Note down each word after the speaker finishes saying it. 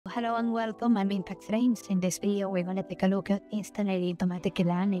Hello and welcome, I'm ImpactFrames. In this video, we're going to take a look at Instant-ID automatic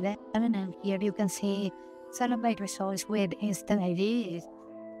A1111, and here you can see some of my results with Instant-ID. It's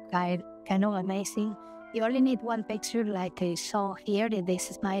kind of amazing. You only need one picture like I saw here. This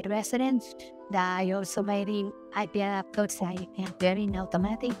is my residence that I also made in IP adapters. I am very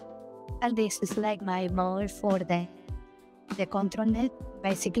automatic. And this is like my model for the control net.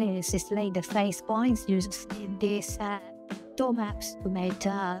 Basically, this is like the face points. You see these two maps to make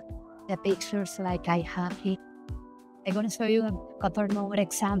the pictures like I have here. I'm going to show you a couple more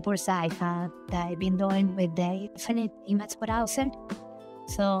examples that I've been doing with the infinite image browser.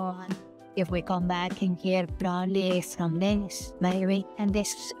 So if we come back in here, probably from this, maybe, and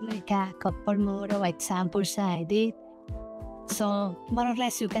this is like a couple more of examples I did. So more or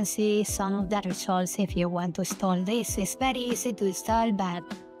less you can see some of the results if you want to install this. It's very easy to install, but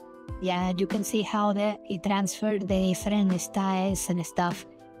yeah, you can see how it transferred the different styles and stuff.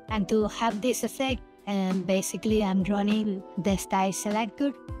 And to have this effect, basically I'm running the style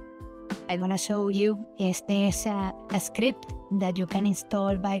selector. I'm gonna show you is this a script that you can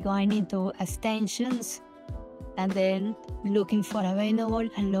install by going into extensions and then looking for available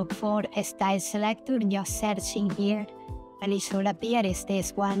and look for a style selector, just searching here, and it should appear is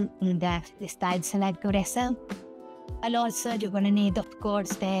this one in the style selector SL. And also you're gonna need, of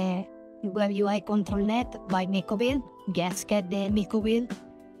course, the Web UI control net by Micoville. Just get the Micoville.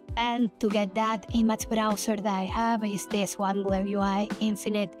 And to get that image browser that I have is this one, Web UI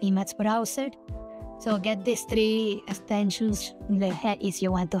Infinite Image Browser. So get these three extensions if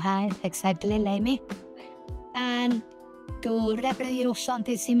you want to have exactly like me. And to reproduce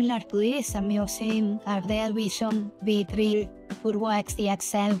something similar to this, I'm using Ardell Vision V3 Turbo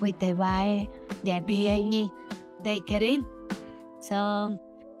XDXL with the VAE Decoding. So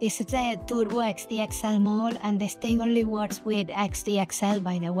this is the Turbo XDXL mode, and this thing only works with XDXL,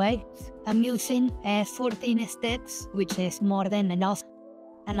 by the way. I'm using 14 steps, which is more than enough.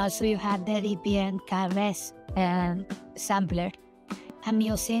 And also you have the DPN KRS sampler. I'm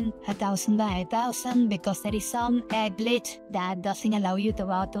using 1000 by 1000 because there is some glitch that doesn't allow you to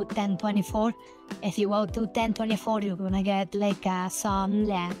go to 1024. If you go to 1024, you're gonna get like some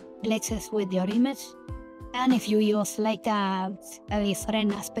glitches with your image. And if you use like a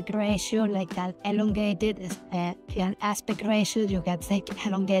different aspect ratio, like an elongated aspect ratio, you get like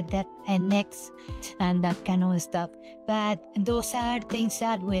elongated NX and that kind of stuff. But those are things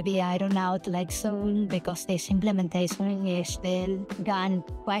that will be ironed out like soon because this implementation is still gone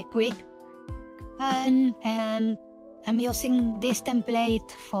quite quick. And I'm using this template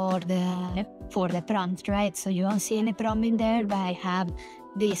for the prompt, right? So you don't see any prompt in there, but I have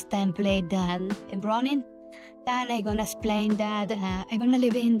this template done running. And I'm gonna explain that. I'm gonna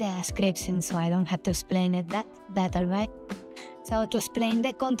leave it in the description so I don't have to explain it that alright. So to explain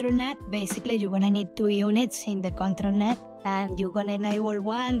the control net, basically you're gonna need 2 units in the control net, and you're gonna enable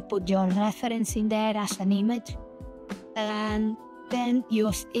one, put your reference in there as an image, and then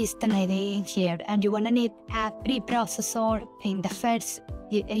use Instant-ID here. And you're gonna need a preprocessor in the first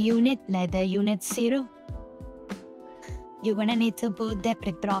unit, like the unit 0. You're gonna need to put the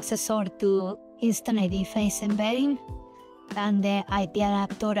preprocessor to Instant-ID face embedding and the IP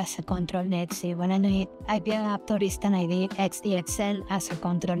adapter as a control net. So you're gonna need IP adapter Instant-ID XDXL as a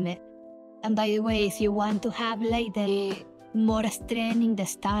control net. And by the way, if you want to have like the more strength in the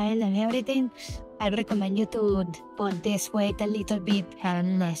style and everything, I recommend you to put this weight a little bit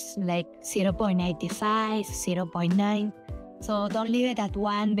less, like 0.85, 0.9. So don't leave it at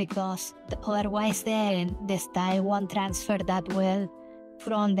 1 because otherwise the style won't transfer that well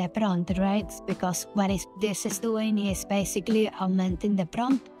from the prompt, right? Because what this is doing is basically augmenting the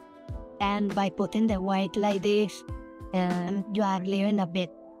prompt, and by putting the weight like this, you are leaving a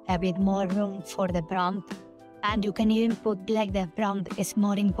bit more room for the prompt. And you can even put like the prompt is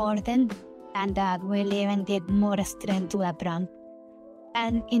more important, and that will even give more strength to the prompt.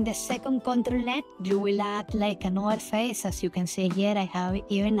 And in the second control net, you will add like another face. As you can see here, I have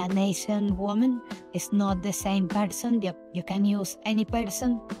even an Asian woman. It's not the same person. You can use any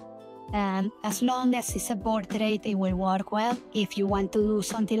person. And as long as it's a portrait, it will work well. If you want to do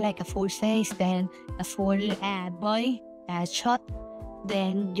something like a full face, then a full body shot,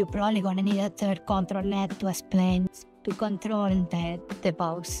 then you're probably gonna need a third control net to control the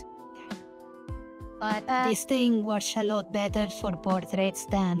pose. But this thing works a lot better for portraits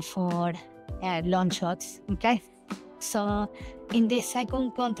than for long shots, okay? So in the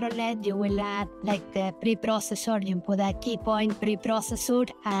second control net, you will add like the preprocessor. You put a key point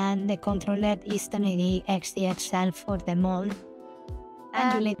preprocessor, and the control net Instant-ID XDXL for the mode.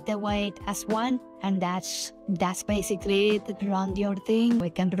 and you leave the weight as 1, and that's basically it. Run your thing. We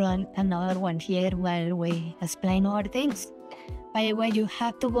can run another one here while we explain our things. By the way, you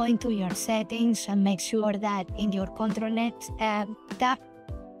have to go into your settings and make sure that in your control tab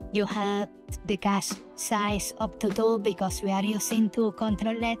you have the cache size up to 2, because we are using 2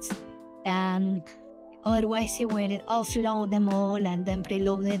 control nets, and otherwise it will offload them all and then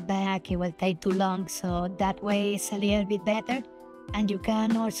preload it back. It will take too long, so that way it's a little bit better. And you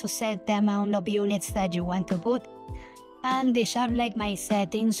can also set the amount of units that you want to put. And these are like my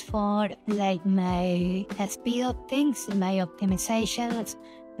settings for like my speed of things, my optimizations,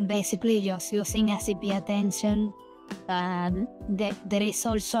 basically just using SDP-attention. There is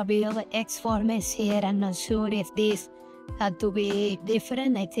also a bit of xformers here. I'm not sure if this had to be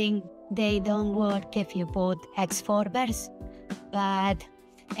different. I think they don't work if you put xformers, but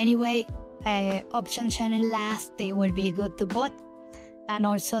anyway, opt-channelslast, they will be good to put. And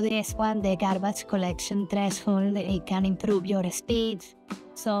also this one, the garbage collection threshold, it can improve your speed.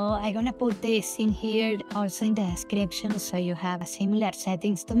 So I'm gonna put this in here also in the description, so you have similar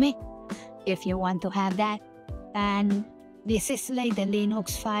settings to me if you want to have that. And this is like the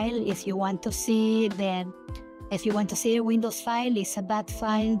Linux file. If you want to see the Windows file, it's a bad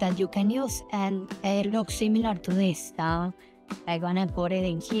file that you can use, and it looks similar to this. So I'm gonna put it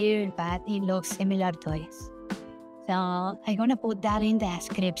in here, but it looks similar to this. So I'm gonna put that in the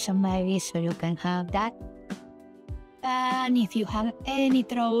description maybe, so you can have that. And if you have any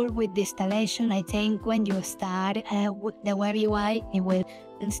trouble with the installation, I think when you start with the web UI, it will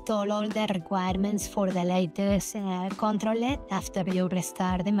install all the requirements for the latest control net after you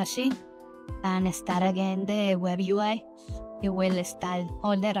restart the machine and start again the web UI. It will install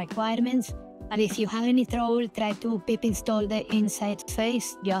all the requirements. And if you have any trouble, try to pip install the inside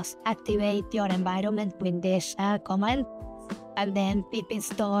face. Just activate your environment with this command, and then pip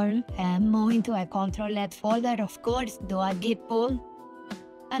install and move into a control net folder. Of course, do a git pull,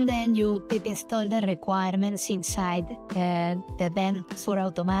 and then you pip install the requirements inside the bin for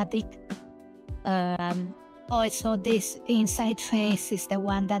automatic. Also, this inside face is the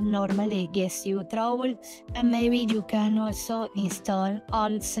one that normally gives you trouble, and maybe you can also install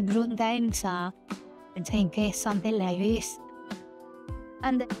alt runtime, so I think it's something like this.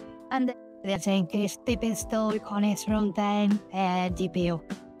 And the thing is pip install connect runtime GPU.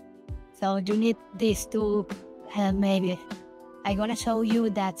 So you need these two. Maybe I'm gonna show you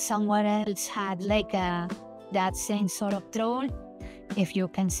that someone else had like that same sort of trouble. If you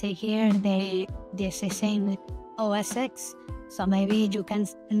can see here, this is in OS X, so maybe you can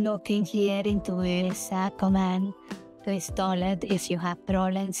look in here into this command to install it if you have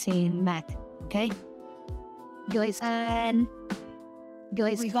problems in Mac. Okay, guys,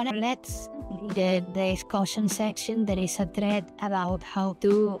 we're gonna let's the discussion section. There is a thread about how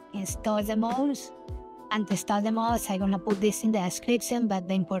to install the modes. And to install the modes, I'm gonna put this in the description, but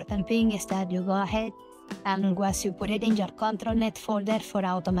the important thing is that you go ahead and once you put it in your control net folder for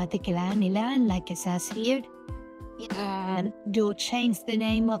automatic 1111, like it says here, and you change the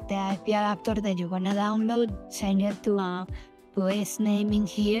name of the IP adapter that you're gonna download, change it to this name in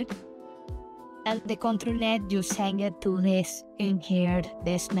here, and the control net, you change it to this in here,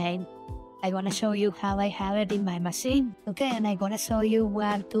 this name. I'm gonna show you how I have it in my machine. Okay, and I'm gonna show you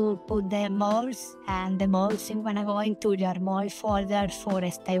where to put the modes, and the modes, you're gonna go into your mode folder for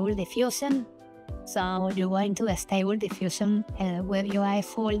stable diffusion. So you go into the stable diffusion web UI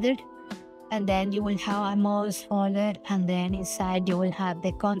folder, and then you will have a modes folder, and then inside you will have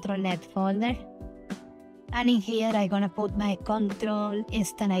the control net folder. And in here I'm gonna put my control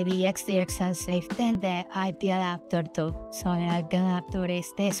Instant-ID XDXL safety and the IP adapter too. So the IP adapter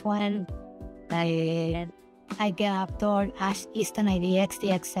is this one. IP adapter Instant-ID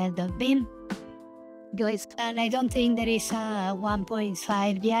XDXL.bin. Guys, and I don't think there is a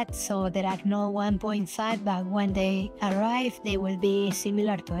 1.5 yet, so there are no 1.5, but when they arrive, they will be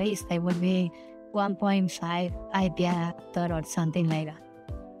similar to this. They will be 1.5 IP adapter or something like that.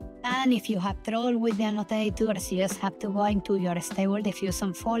 And if you have trouble with the annotators, you just have to go into your stable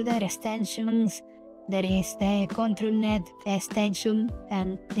diffusion folder, extensions. There is the control net extension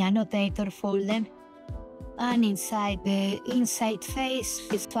and the annotator folder. And inside the inside face,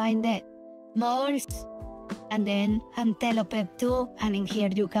 you find the modes, and then Antelope 2, and in here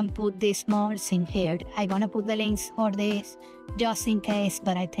you can put these modes in here. I'm gonna put the links for this just in case,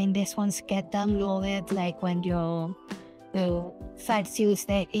 but I think these ones get downloaded like when you first use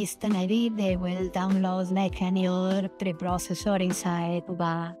the Instant-ID, they will download like any other preprocessor inside of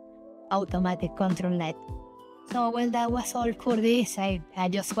a automatic control net. So well, that was all for this. I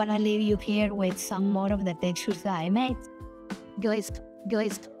just wanna leave you here with some more of the textures that I made. Guys,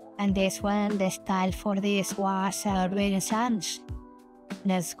 guys. And this one, the style for this was Renaissance.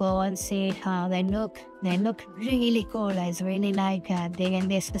 Let's go and see how they look. They look really cool. I really like digging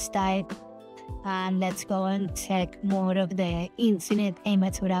this style. And let's go and check more of the Internet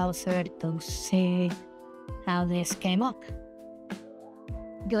image browser to see how this came up.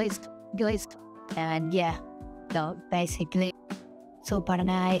 Guys, and yeah, so basically super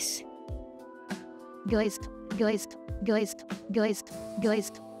nice. Guys,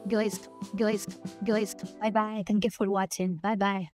 bye bye. Thank you for watching. Bye bye.